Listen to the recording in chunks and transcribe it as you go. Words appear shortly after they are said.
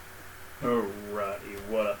Alrighty,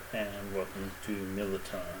 what up, and welcome to Miller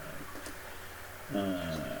Time.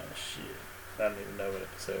 Shit. I don't even know what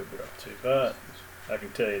episode we're up to, but I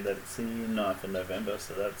can tell you that it's the 9th of November,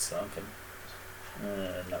 so that's something.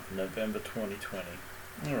 9th of November 2020.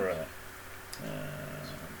 Alright.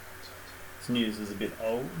 This news is a bit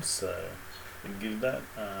old, so we can give that.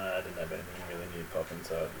 I didn't have anything really new popping,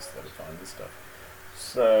 so I just thought I'd find this stuff.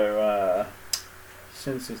 So,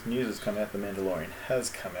 since this news has come out, The Mandalorian has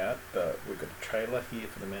come out, but we've got a trailer here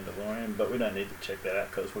for The Mandalorian, but we don't need to check that out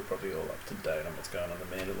because we're probably all up to date on what's going on in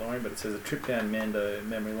The Mandalorian. But it says a trip down Mando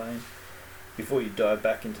memory lane before you dive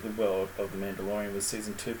back into the world of The Mandalorian with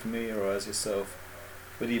Season 2. Familiarise yourself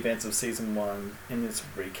with the events of Season 1 in this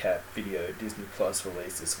recap video Disney Plus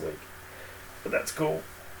released this week. But that's cool.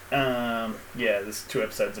 Yeah, there's 2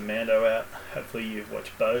 episodes of Mando out. Hopefully you've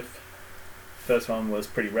watched both. First one was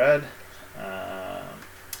pretty rad.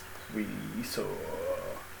 We saw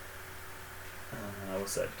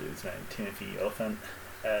what's that dude's name? Timothy Olyphant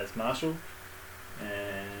as Marshall,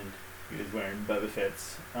 and he was wearing Boba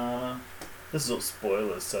Fett's armor. This is all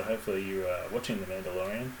spoilers, so hopefully you're watching The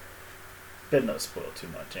Mandalorian. Better not spoil too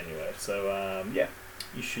much anyway. So yeah,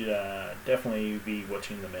 you should definitely be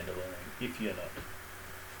watching The Mandalorian if you're not.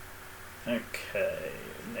 Okay,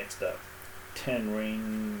 next up, Ten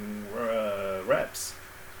Ring Wraps.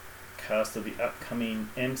 Cast of the upcoming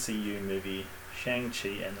MCU movie Shang-Chi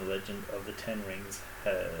and the Legend of the Ten Rings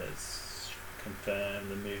has confirmed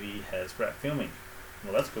the movie has wrapped filming.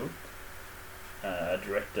 Well, that's cool.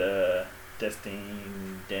 Director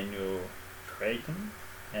Destin Daniel Craig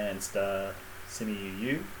and star Simu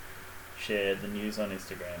Yu shared the news on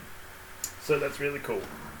Instagram. So that's really cool.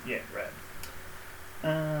 Yeah, rad.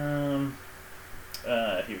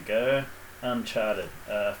 Here we go. Uncharted.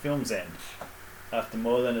 Film's end. After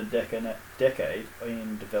more than a decade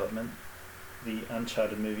in development, the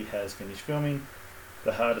Uncharted movie has finished filming.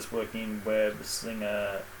 The hardest working web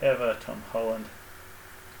slinger ever, Tom Holland,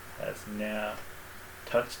 has now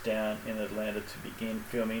touched down in Atlanta to begin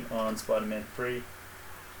filming on Spider-Man 3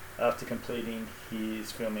 after completing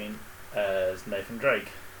his filming as Nathan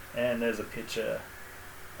Drake. And there's a picture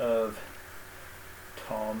of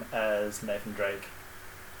Tom as Nathan Drake,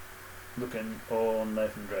 looking all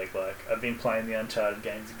Nathan Drake like. I've been playing the Uncharted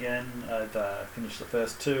games again. I've finished the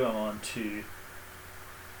first 2. I'm on to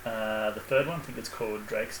the third one. I think it's called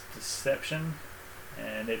Drake's Deception,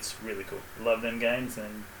 and it's really cool. Love them games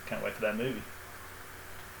and can't wait for that movie.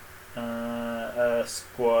 A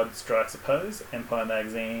Squad Strikes a Pose. Empire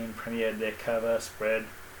Magazine premiered their cover spread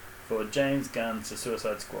for James Gunn's The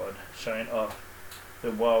Suicide Squad, showing off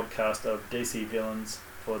the wild cast of DC villains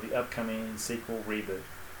for the upcoming sequel reboot.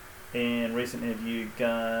 In a recent interview,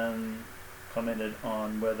 Gunn commented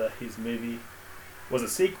on whether his movie was a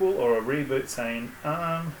sequel or a reboot, saying,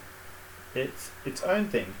 it's its own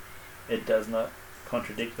thing. It does not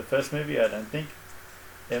contradict the first movie, I don't think.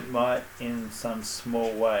 It might in some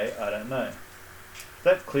small way, I don't know.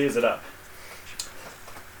 That clears it up.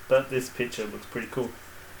 But this picture looks pretty cool.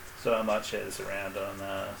 So I might share this around on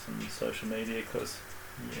some social media, because,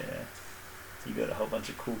 yeah, you got a whole bunch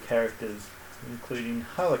of cool characters, including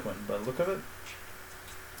Harlequin by the look of it.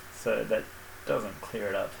 So that doesn't clear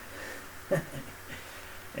it up.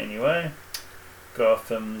 Anyway,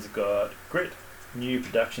 Gotham's got grit. New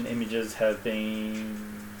production images have been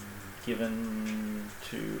given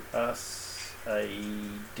to us, a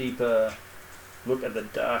deeper look at the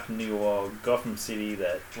dark noir Gotham City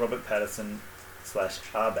that Robert Pattinson /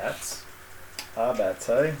 Arbats,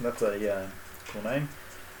 hey? That's a cool name,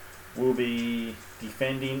 will be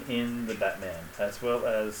defending in The Batman, as well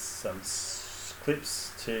as some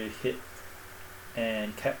clips to hit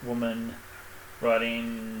and Catwoman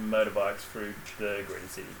riding motorbikes through the gritty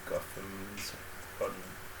city.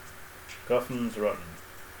 Gotham's rotten.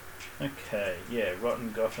 Okay, yeah,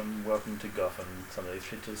 rotten Gotham, welcome to Gotham, some of these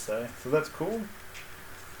pictures say. So that's cool.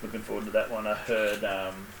 Looking forward to that one. I heard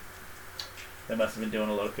they must have been doing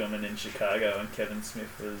a lot of filming in Chicago, and Kevin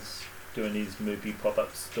Smith was doing his movie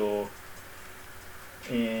pop-up store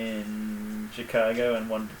in Chicago and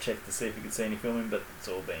wanted to check to see if he could see any filming, but it's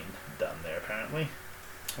all been done there apparently.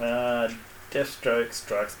 Deathstroke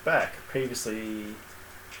Strikes Back. Previously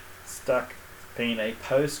stuck being a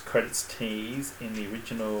post-credits tease in the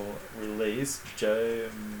original release, Joe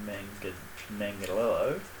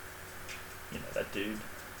Manganiello, you know that dude.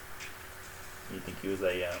 You think he was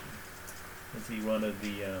was he one of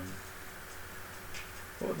the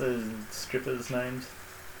what were the strippers' names?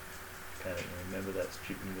 Can't even remember that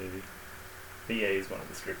stupid movie. But yeah, he's one of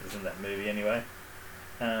the strippers in that movie anyway.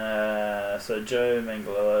 So Joe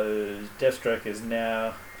Manganiello's Deathstroke is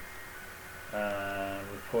now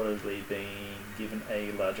reportedly being given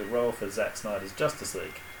a larger role for Zack Snyder's Justice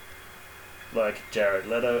League. Like Jared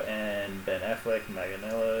Leto and Ben Affleck,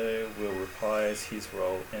 Manganiello will reprise his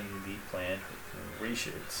role in the planned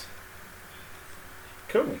reshoots.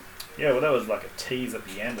 Cool. Yeah, well, that was like a tease at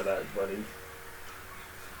the end of that bloody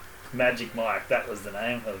Magic Mike. That was the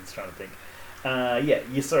name. I was trying to think. Yeah,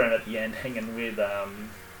 you saw him at the end hanging with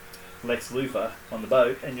Lex Luthor on the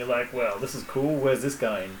boat, and you're like, well, this is cool. Where's this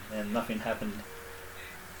going? And nothing happened.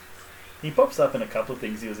 He pops up in a couple of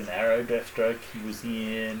things. He was in Arrow, Deathstroke. He was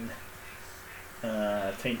in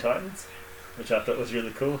Teen Titans, which I thought was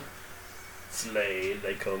really cool. Slade,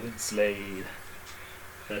 they call him Slade.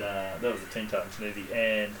 But that was a Teen Titans movie,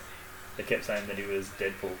 and they kept saying that he was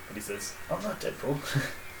Deadpool, but he says, I'm not Deadpool.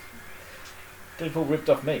 Deadpool ripped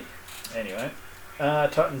off me. Anyway,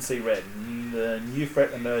 Titans see red. The new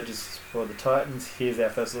threat emerges for the Titans. Here's our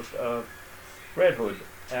first look of Red Hood,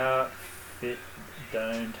 outfit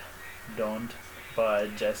donned by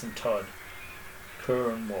Jason Todd.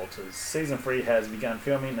 Curran Walters. Season 3 has begun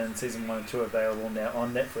filming, and Season 1 and 2 are available now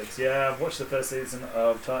on Netflix. Yeah, I've watched the first season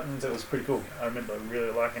of Titans. It was pretty cool. I remember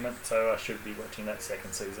really liking it, so I should be watching that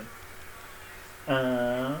second season.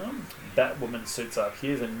 Batwoman suits up.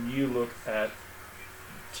 Here's a new look at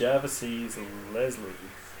Jarvis's Leslie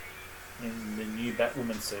in the new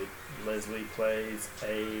Batwoman suit. Leslie plays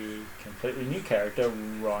a completely new character,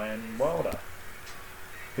 Ryan Wilder,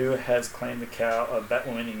 who has claimed the cow of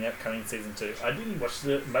Batwoman in the upcoming Season 2. I didn't watch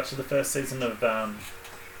much of the first season of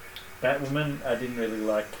Batwoman. I didn't really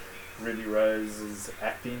like Ruby Rose's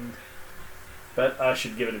acting, but I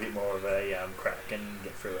should give it a bit more of a crack and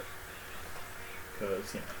get through it.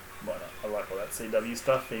 Because, why not? I like all that CW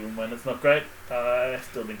stuff, even when it's not great. I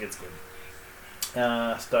still think it's good.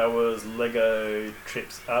 Star Wars Lego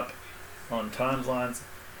trips up on timelines.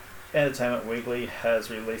 Entertainment Weekly has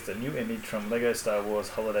released a new image from LEGO Star Wars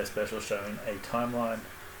Holiday Special showing a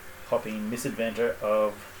timeline-hopping misadventure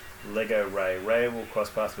of LEGO Rey. Rey will cross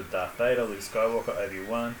paths with Darth Vader, Luke Skywalker,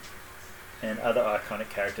 Obi-Wan, and other iconic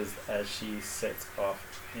characters as she sets off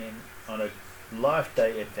on a Life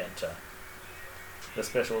Day adventure. The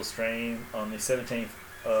special will stream on the 17th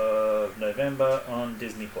of November on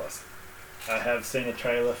Disney+. I have seen a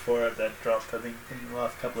trailer for it that dropped, I think, in the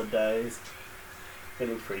last couple of days. It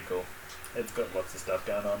looks pretty cool. It's got lots of stuff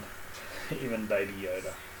going on. Even Baby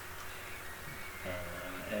Yoda.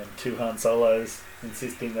 And 2 Han Solos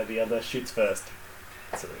insisting that the other shoots first.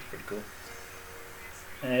 So that's pretty cool.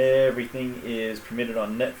 Everything is permitted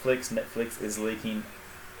on Netflix. Netflix is leaking...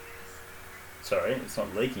 Sorry, it's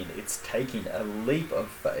not leaking. It's taking a leap of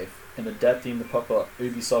faith in adapting the popular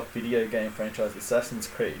Ubisoft video game franchise Assassin's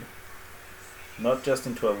Creed. Not just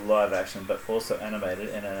into a live action, but also animated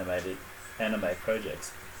anime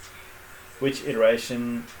projects. Which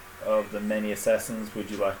iteration of the many Assassins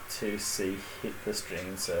would you like to see hit the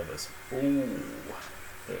streaming service? Ooh,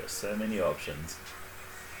 there are so many options.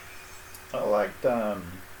 I liked, I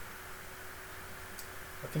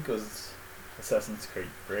think it was Assassin's Creed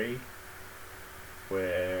 3,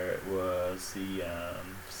 where it was the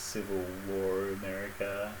Civil War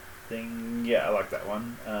America thing. Yeah, I like that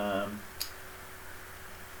one. I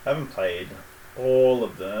haven't played all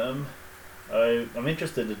of them. I'm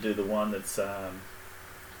interested to do the one that's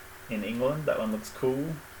in England. That one looks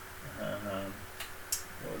cool.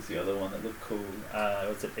 What was the other one that looked cool?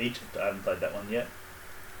 Was it Egypt? I haven't played that one yet.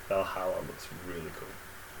 Valhalla looks really cool.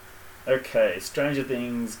 Okay, Stranger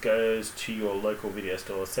Things goes to your local video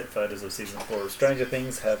store. Set photos of Season 4 of Stranger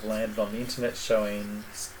Things have landed on the internet showing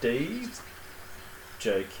Steve.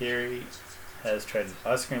 Joe Keery has traded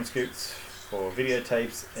ice cream scoops for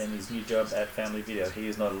videotapes in his new job at Family Video. He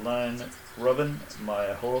is not alone. Robin,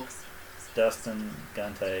 Maya Hawke, Dustin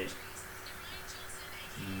Gante,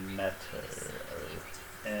 Matter,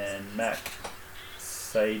 and Mac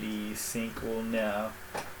Sadie Sink will now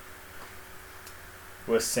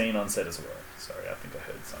were seen on set as well. Sorry, I think I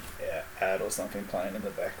heard some ad or something playing in the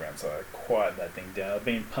background, so I quieted that thing down. I've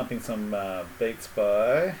been pumping some beats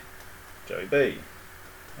by Joey B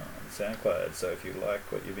on SoundCloud, so if you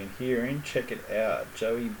like what you've been hearing, check it out.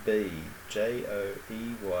 Joey B, Joeyb on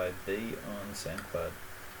SoundCloud.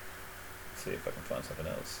 Let's see if I can find something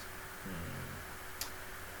else.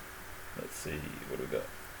 Let's see, what do we got?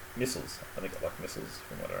 Missiles. I think I like Missiles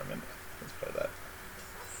from what I remember. Let's play that.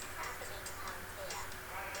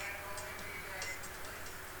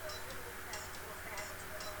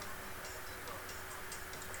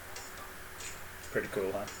 Pretty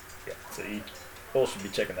cool, huh? Yeah, so you all should be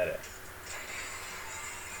checking that out.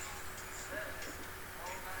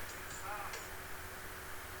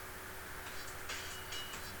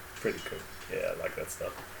 Pretty cool. Yeah, I like that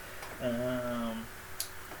stuff.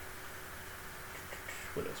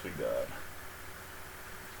 What else we got?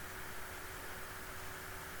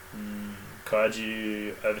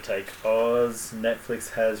 Kaiju overtake Oz.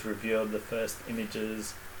 Netflix has revealed the first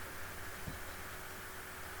images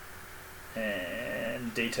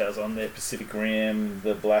and details on their Pacific Rim,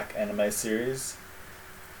 the Black anime series.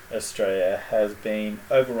 Australia has been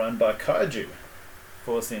overrun by kaiju,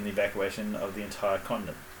 forcing the evacuation of the entire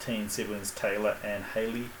continent. Teen siblings Taylor and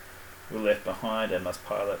Haley were left behind and must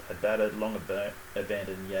pilot a battered,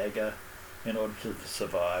 long-abandoned Jaeger in order to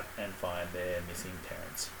survive and find their missing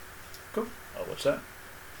parents. Cool, I'll watch that.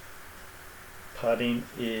 Parting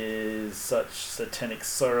is such satanic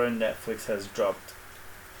sorrow. Netflix has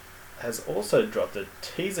also dropped a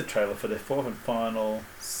teaser trailer for their fourth and final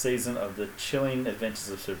season of the chilling adventures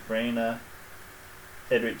of Sabrina.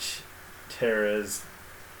 Eldritch terrors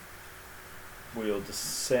will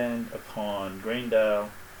descend upon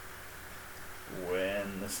Greendale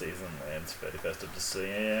when the season ends 31st of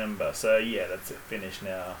December. So yeah, that's it, finished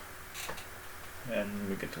now. And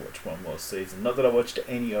we get to watch one more season. Not that I watched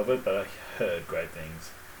any of it, but I heard great things.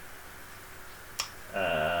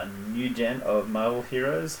 New gen of Marvel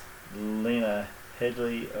heroes. Lena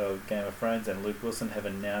Headey of Game of Thrones and Luke Wilson have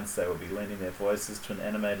announced they will be lending their voices to an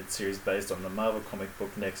animated series based on the Marvel comic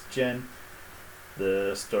book Next Gen.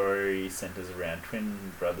 The story centers around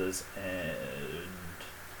twin brothers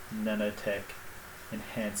and nanotech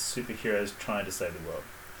enhanced superheroes trying to save the world.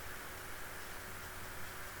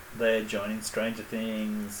 They're joining Stranger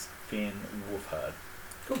Things, Finn Wolfhard.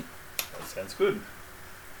 Cool. That sounds good.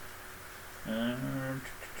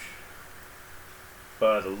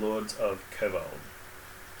 By the Lords of Kobold.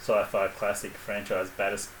 Sci-fi classic franchise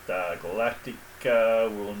Battlestar Galactica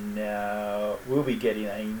will be getting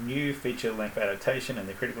a new feature-length adaptation in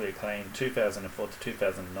the critically acclaimed 2004 to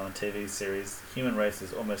 2009 TV series. The human race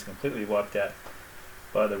is almost completely wiped out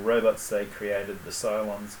by the robots they created, the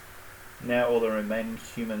Cylons. Now all the remaining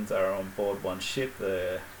humans are on board one ship,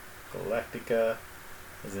 the Galactica,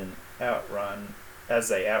 as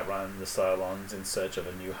they outrun the Cylons in search of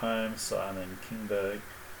a new home. Simon Kinberg,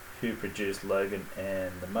 who produced Logan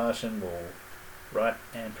and The Martian, will write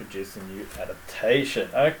and produce a new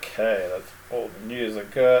adaptation. Okay, that's all the news I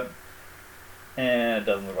got. And it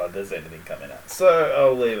doesn't look like there's anything coming out. So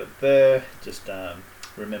I'll leave it there. Just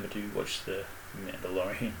remember to watch The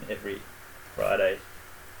Mandalorian every Friday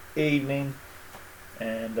evening.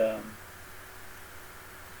 And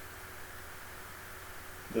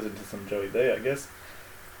listen to some Joey B, I guess.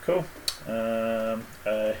 Cool. I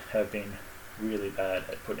have been really bad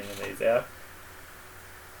at putting these out.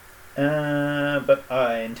 But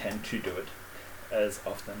I intend to do it as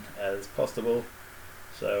often as possible.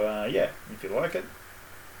 So yeah, if you like it,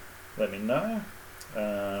 let me know.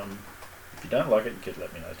 If you don't like it, you could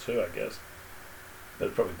let me know too, I guess. But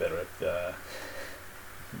it's probably better if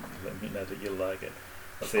let me know that you like it.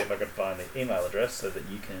 I'll see if I can find the email address so that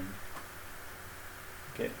you can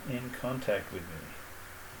get in contact with me.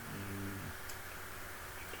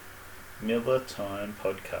 Miller Time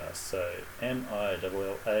Podcast. So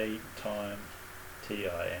MILLA Time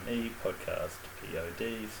TIME Podcast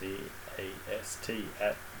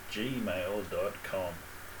PODCAST @gmail.com.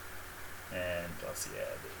 And plus,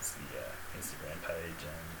 yeah, there's the Instagram page,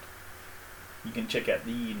 and you can check out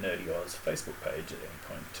the Nerdy Oz Facebook page at any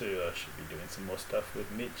point too. I should be doing some more stuff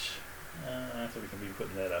with Mitch, so we can be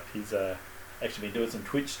putting that up. He's actually been doing some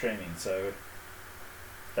Twitch streaming, so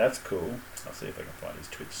that's cool. I'll see if I can find his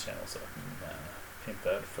Twitch channel so I can pimp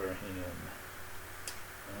that for him.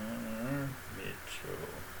 Mitchell.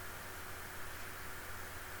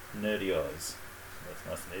 Nerdy Oz. That's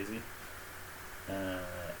nice and easy.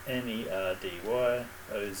 NERDYOZ.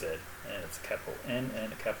 And it's a capital N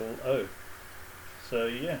and a capital O. So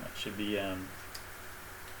yeah, I should be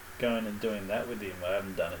going and doing that with him. I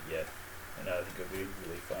haven't done it yet. And I think it'll be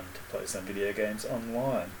really fun to play some video games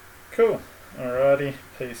online. Cool. Alrighty,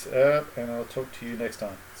 peace out, and I'll talk to you next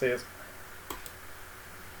time. See ya.